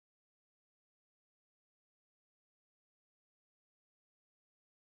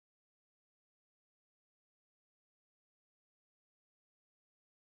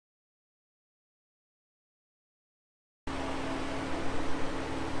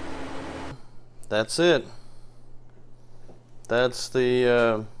that's it. That's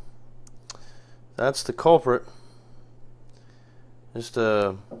the culprit. Just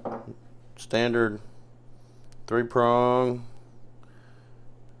a standard 3-prong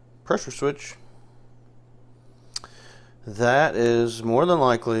pressure switch. That is more than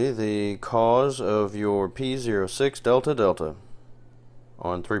likely the cause of your P06DD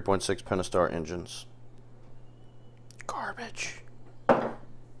on 3.6 Pentastar engines. Garbage.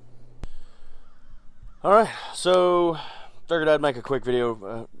 Alright, so figured I'd make a quick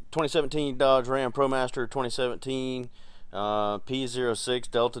video. 2017 Dodge Ram ProMaster 2017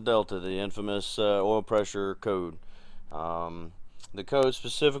 P06DD, the infamous oil pressure code. The code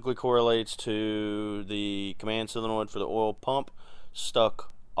specifically correlates to the command solenoid for the oil pump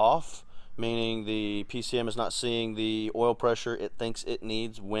stuck off, meaning the PCM is not seeing the oil pressure it thinks it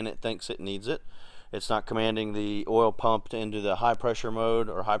needs when it thinks it needs it. It's not commanding the oil pump into the high pressure mode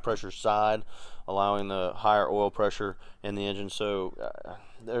or high pressure side, allowing the higher oil pressure in the engine. So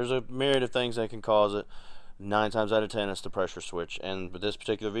there's a myriad of things that can cause it. 9 times out of 10 it's the pressure switch. And with this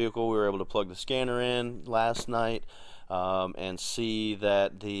particular vehicle, we were able to plug the scanner in last night and see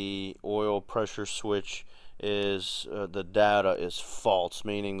that the oil pressure switch is the data is false,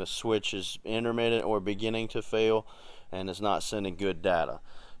 meaning the switch is intermittent or beginning to fail and is not sending good data.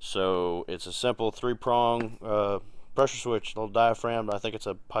 So it's a simple 3-prong pressure switch, little diaphragm. I think it's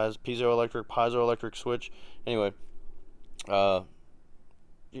a piezoelectric switch. Anyway,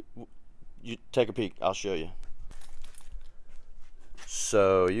 you take a peek, I'll show you.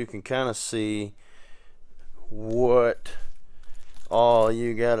 So you can kind of see what all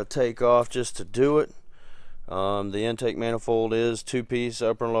you got to take off just to do it. The intake manifold is 2-piece,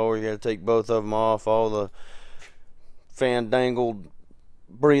 upper and lower. You got to take both of them off. All the fan dangled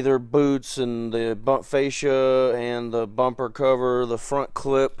breather boots and the bump fascia and the bumper cover, the front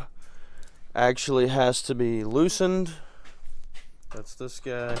clip actually has to be loosened. That's this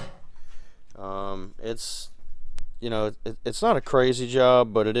guy. It's, you know, it's not a crazy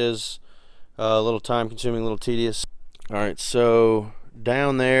job, but it is a little time consuming, a little tedious. All right, so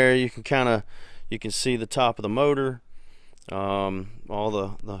down there you can see the top of the motor, all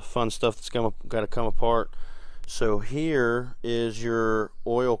the fun stuff that's got to come apart. So here is your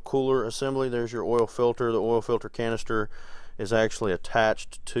oil cooler assembly. There's your oil filter. The oil filter canister is actually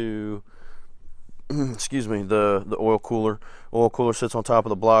attached to excuse me, the oil cooler. Oil cooler sits on top of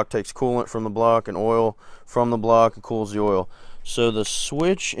the block, takes coolant from the block and oil from the block and cools the oil. So the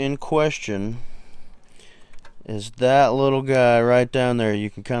switch in question is that little guy right down there. You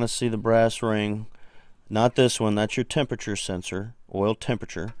can kind of see the brass ring. Not this one, that's your temperature sensor, oil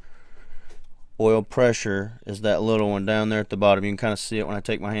temperature. Oil pressure is that little one down there at the bottom. You can kind of see it when I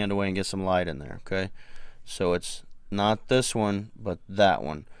take my hand away and get some light in there, okay? So it's not this one, but that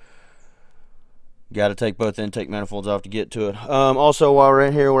one. Got to take both intake manifolds off to get to it. Also, while we're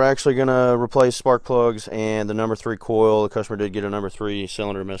in here, we're actually going to replace spark plugs and the number 3 coil. The customer did get a number 3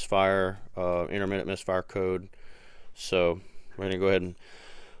 cylinder misfire, intermittent misfire code. So we're going to go ahead and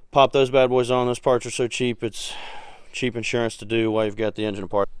pop those bad boys on. Those parts are so cheap, it's cheap insurance to do while you've got the engine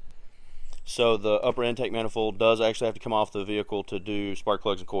apart. So the upper intake manifold does actually have to come off the vehicle to do spark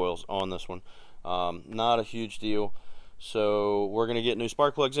plugs and coils on this one. Not a huge deal. So we're going to get new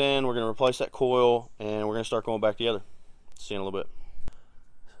spark plugs in, we're going to replace that coil, and we're going to start going back together. See you in a little bit.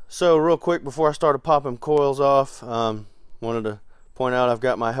 So real quick before I started popping coils off, wanted to point out I've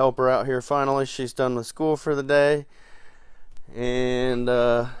got my helper out here finally. She's done with school for the day. And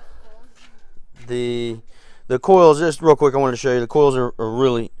the coils, just real quick, I wanted to show you, the coils are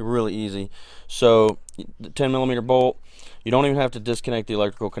really easy. So the 10mm bolt, you don't even have to disconnect the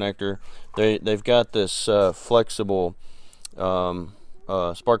electrical connector. They've got this flexible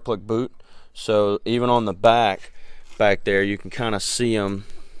spark plug boot, so even on the back there you can kind of see them.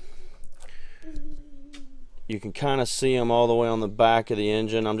 You can kind of see them all the way on the back of the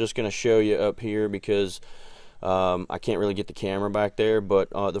engine. I'm just going to show you up here because I can't really get the camera back there, but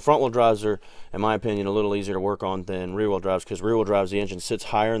the front wheel drives are, in my opinion, a little easier to work on than rear wheel drives, because rear wheel drives, the engine sits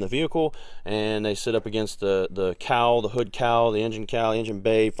higher in the vehicle and they sit up against the cowl, the hood cowl, the engine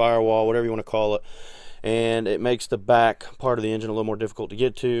bay, firewall, whatever you want to call it, and it makes the back part of the engine a little more difficult to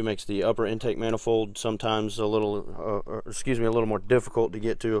get to. Makes the upper intake manifold sometimes a little more difficult to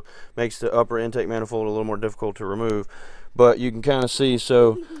get to. Makes the upper intake manifold a little more difficult to remove. But you can kind of see,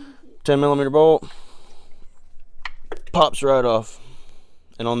 so 10mm bolt pops right off,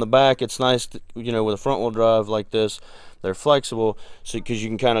 and on the back it's nice to, you know, with a front wheel drive like this, they're flexible, so because you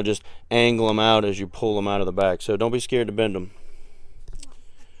can kind of just angle them out as you pull them out of the back, so don't be scared to bend them.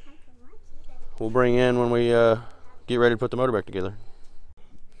 We'll bring in when we get ready to put the motor back together.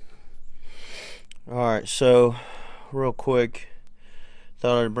 Alright, so real quick,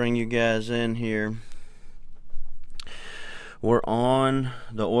 thought I'd bring you guys in here. We're on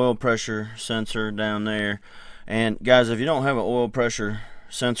the oil pressure sensor down there, and guys, if you don't have an oil pressure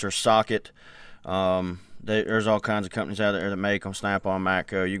sensor socket, there's all kinds of companies out there that make them. Snap-on,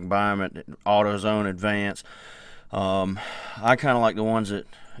 Matco, you can buy them at AutoZone, Advance. I kind of like the ones at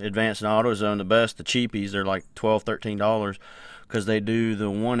Advance and AutoZone the best. The cheapies, they're like $12, $13 because they do the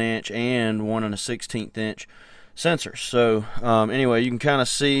 1" and 1 1/16 inch sensors. So anyway, you can kind of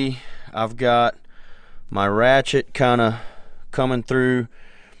see I've got my ratchet kind of coming through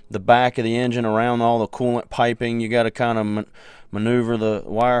the back of the engine around all the coolant piping. You got to kind of maneuver the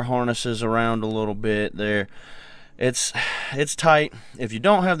wire harnesses around a little bit there. It's tight. If you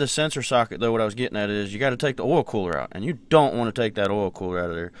don't have the sensor socket, though, what I was getting at is you got to take the oil cooler out, and you don't want to take that oil cooler out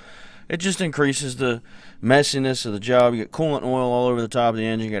of there. It just increases the messiness of the job. You get coolant oil all over the top of the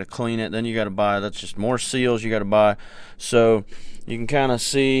engine. You got to clean it. Then you got to buy. That's just more seals you got to buy. So you can kind of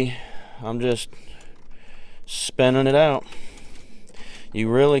see I'm just spinning it out. You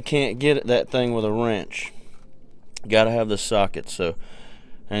really can't get at that thing with a wrench. Got to have the socket. So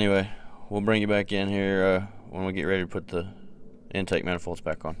anyway, we'll bring you back in here when we get ready to put the intake manifolds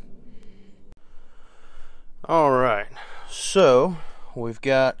back on. Alright, so we've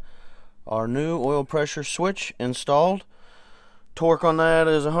got our new oil pressure switch installed. Torque on that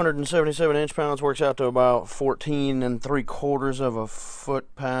is 177 inch-pounds, works out to about 14 3/4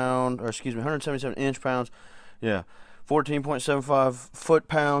 foot-pound, or excuse me, 177 inch-pounds. Yeah, 14.75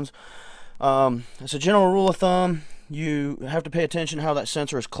 foot-pounds. It's a general rule of thumb. You have to pay attention how that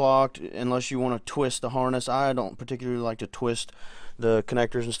sensor is clocked unless you want to twist the harness. I don't particularly like to twist the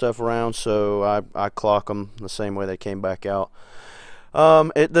connectors and stuff around, so I clock them the same way they came back out.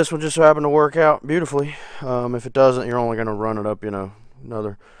 This one just so happened to work out beautifully. If it doesn't, you're only going to run it up, you know,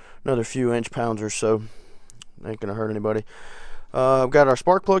 another few inch-pounds or so. Ain't going to hurt anybody. I've got our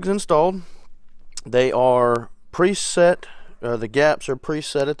spark plugs installed. They are preset. The gaps are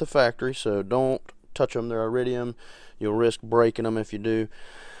preset at the factory, so don't touch them. They're iridium. You'll risk breaking them if you do.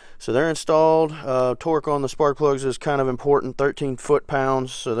 So they're installed. Torque on the spark plugs is kind of important, 13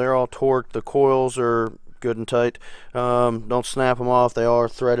 foot-pounds, so they're all torqued. The coils are good and tight. Don't snap them off. They are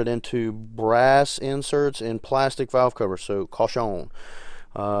threaded into brass inserts in plastic valve covers, so caution.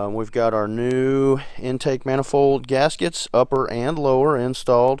 We've got our new intake manifold gaskets, upper and lower,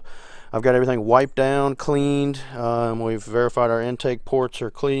 installed. I've got everything wiped down, cleaned. We've verified our intake ports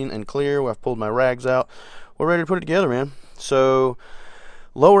are clean and clear. I've pulled my rags out. We're ready to put it together, man. So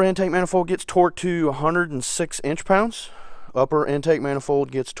lower intake manifold gets torqued to 106 inch-pounds. Upper intake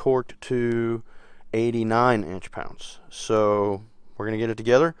manifold gets torqued to 89 inch-pounds. So we're going to get it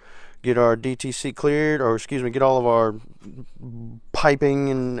together, get our DTC cleared, or excuse me, get all of our piping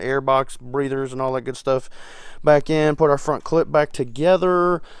and airbox breathers and all that good stuff back in, put our front clip back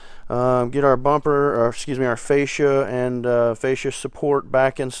together, get our bumper, or excuse me, our fascia and fascia support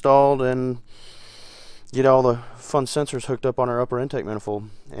back installed, and get all the fun sensors hooked up on our upper intake manifold.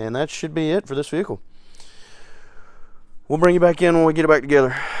 And that should be it for this vehicle. We'll bring you back in when we get it back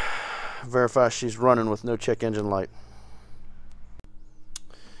together. Verify she's running with no check engine light.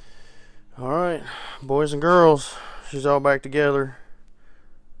 Alright, boys and girls, she's all back together,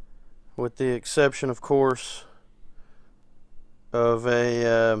 with the exception, of course, of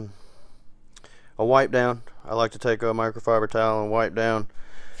a wipe down. I like to take a microfiber towel and wipe down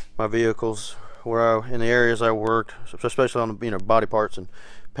my vehicles in the areas I worked, especially on the body parts and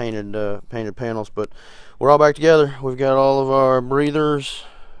painted panels. But we're all back together. We've got all of our breathers,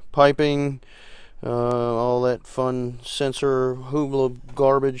 piping, all that fun sensor hoobla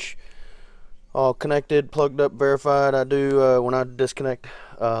garbage all connected, plugged up, verified. I do when I disconnect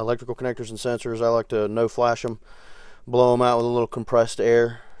electrical connectors and sensors, I like to no flash them, blow them out with a little compressed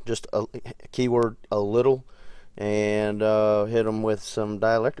air, just a keyword a little, and hit them with some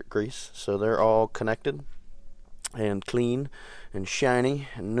dielectric grease so they're all connected and clean and shiny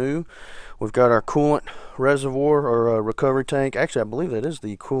and new. We've got our coolant reservoir, or recovery tank. Actually, I believe that is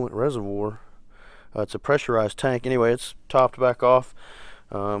the coolant reservoir. It's a pressurized tank. Anyway, it's topped back off.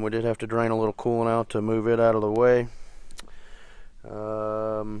 We did have to drain a little coolant out to move it out of the way.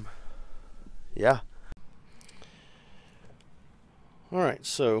 Yeah. Alright,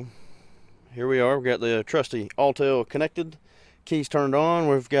 so here we are. We've got the trusty Autel connected, keys turned on.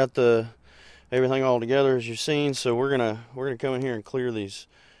 We've got everything all together as you've seen. So we're gonna come in here and clear these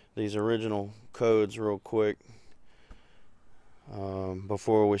original codes real quick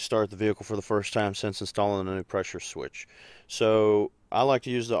before we start the vehicle for the first time since installing the new pressure switch. So I like to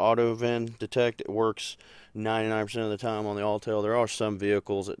use the auto VIN detect. It works 99% of the time on the Autel. There are some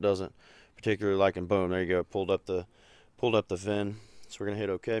vehicles it doesn't particularly like, and boom, there you go, pulled up the VIN. So we're gonna hit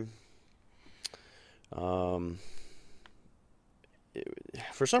OK.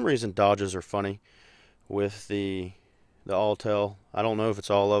 For some reason, Dodges are funny with the Autel. I don't know if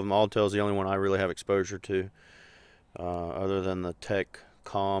it's all of them. Autel is the only one I really have exposure to, other than the Tech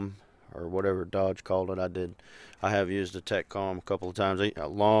Com or whatever Dodge called it. I have used the Tech Com a couple of times. A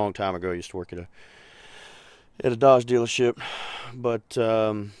long time ago, I used to work at a Dodge dealership. But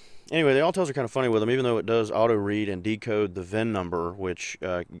anyway, the Autels are kind of funny with them, even though it does auto read and decode the VIN number, which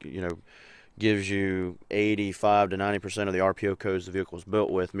you know, gives you 85 to 90% of the RPO codes the vehicle is built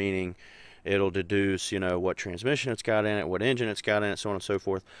with, meaning it'll deduce, you know, what transmission it's got in it, what engine it's got in it, so on and so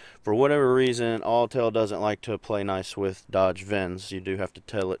forth. For whatever reason, Autel doesn't like to play nice with Dodge VINs. You do have to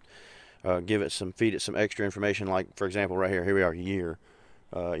tell it, feed it some extra information. Like, for example, right here we are, year.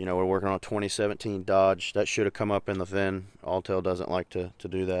 You know, we're working on a 2017 Dodge. That should have come up in the VIN. Autel doesn't like to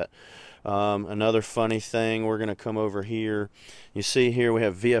do that. Another funny thing, we're going to come over here. You see here we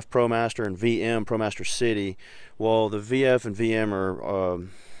have VF ProMaster and VM ProMaster City. Well, the VF and VM are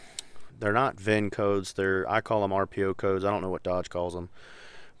they're not VIN codes. I call them RPO codes. I don't know what Dodge calls them,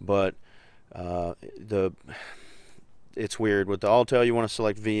 but it's weird. With the Autel, you want to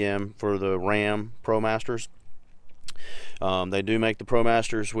select VM for the Ram ProMasters. They do make the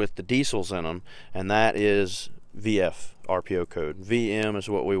ProMasters with the diesels in them, and that is VF RPO code. VM is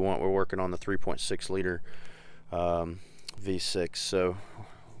what we want. We're working on the 3.6 liter V6, so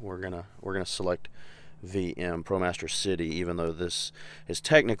we're gonna select VM ProMaster City, even though this is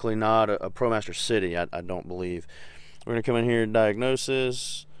technically not a ProMaster City. I don't believe. We're gonna come in here,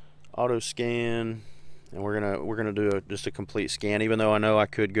 diagnosis, auto scan, and we're gonna do just a complete scan, even though I know I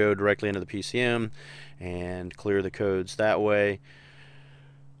could go directly into the PCM and clear the codes that way,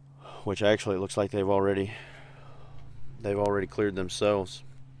 which actually it looks like they've already cleared themselves.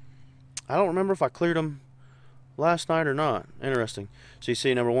 I don't remember if I cleared them last night or not. Interesting. So you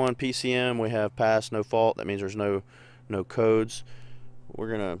see, number one, PCM, we have pass, no fault. That means there's no codes.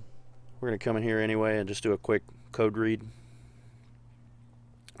 We're gonna come in here anyway and just do a quick code read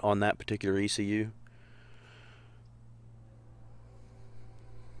on that particular ECU.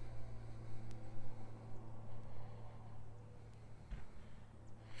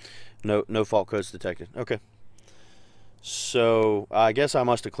 No fault codes detected. Okay. So I guess I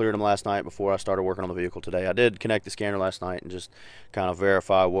must have cleared them last night before I started working on the vehicle today. I did connect the scanner last night and just kind of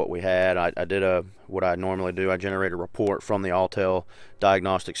verify what we had. I did what I normally do. I generate a report from the Autel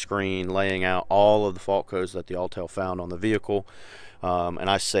diagnostic screen laying out all of the fault codes that the Autel found on the vehicle, and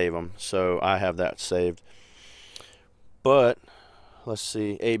I save them. So I have that saved. But let's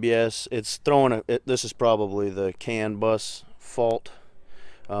see, ABS. It's throwing this is probably the Canbus Fault.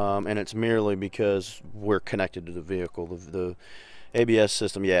 And it's merely because we're connected to the vehicle. The ABS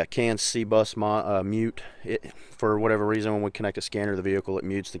system, yeah, CAN C bus mute. For whatever reason, when we connect a scanner to the vehicle, it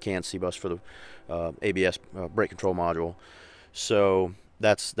mutes the CAN C bus for the ABS brake control module. So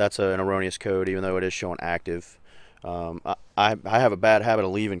that's an erroneous code, even though it is showing active. I have a bad habit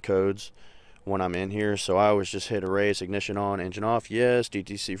of leaving codes when I'm in here, so I always just hit erase, ignition on, engine off, yes.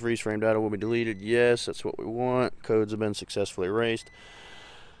 DTC freeze frame data will be deleted, yes, that's what we want. Codes have been successfully erased.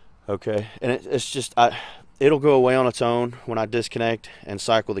 Okay, and it's just it'll go away on its own when I disconnect and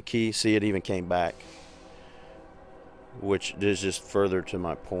cycle the key. See, it even came back, which is just further to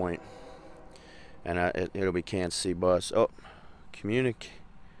my point. And it'll be CAN C bus. Oh, communication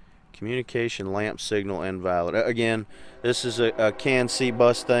lamp signal invalid. Again, this is a CAN C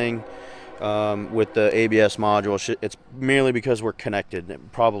bus thing. With the ABS module, it's merely because we're connected,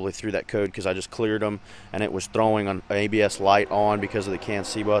 probably through that code, because I just cleared them and it was throwing an ABS light on because of the CAN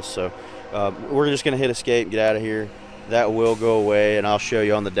C bus. So we're just going to hit escape and get out of here. That will go away, and I'll show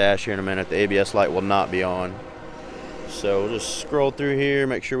you on the dash here in a minute. The ABS light will not be on. So we'll just scroll through here,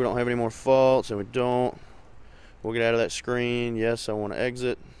 make sure we don't have any more faults, and we don't. We'll get out of that screen. Yes, I want to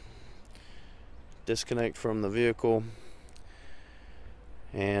exit. Disconnect from the vehicle.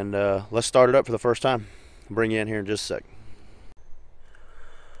 And let's start it up for the first time. I'll bring you in here in just a sec.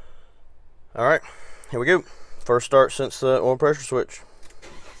 Alright, here we go. First start since the oil pressure switch.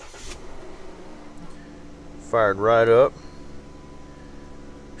 Fired right up.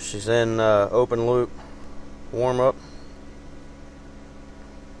 She's in open loop warm up.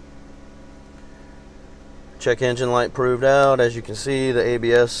 Check engine light proved out. As you can see, the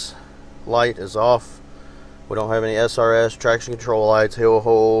ABS light is off. We don't have any SRS, traction control lights, hill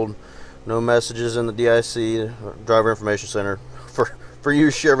hold, no messages in the DIC, Driver Information Center. For you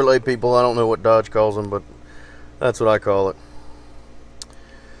Chevrolet people, I don't know what Dodge calls them, but that's what I call it.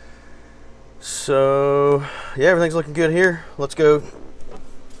 So, yeah, everything's looking good here. Let's go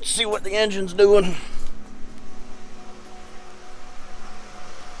see what the engine's doing.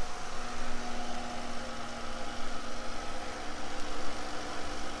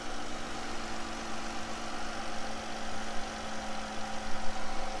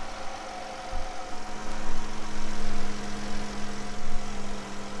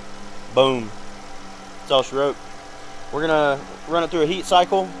 Boom. That's all she wrote. We're gonna run it through a heat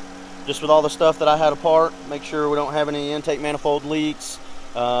cycle, just with all the stuff that I had apart. Make sure we don't have any intake manifold leaks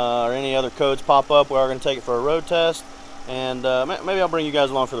or any other codes pop up. We are gonna take it for a road test, and maybe I'll bring you guys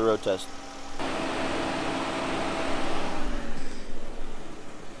along for the road test.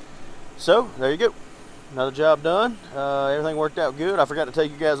 So there you go. Another job done. Everything worked out good. I forgot to take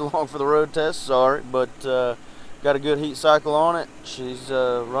you guys along for the road test. Sorry, but got a good heat cycle on it. She's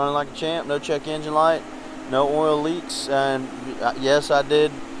running like a champ. No check engine light, no oil leaks, and yes, I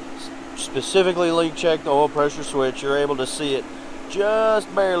did specifically leak check the oil pressure switch. You're able to see it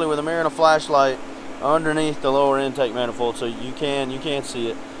just barely with a mirror and a flashlight underneath the lower intake manifold, so you can see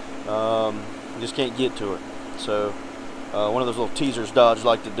it. You just can't get to it. So one of those little teasers Dodge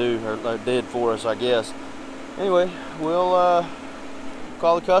like to do, or did for us, I guess. Anyway, we'll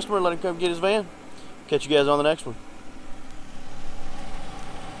call the customer, let him come get his van. Catch you guys on the next one.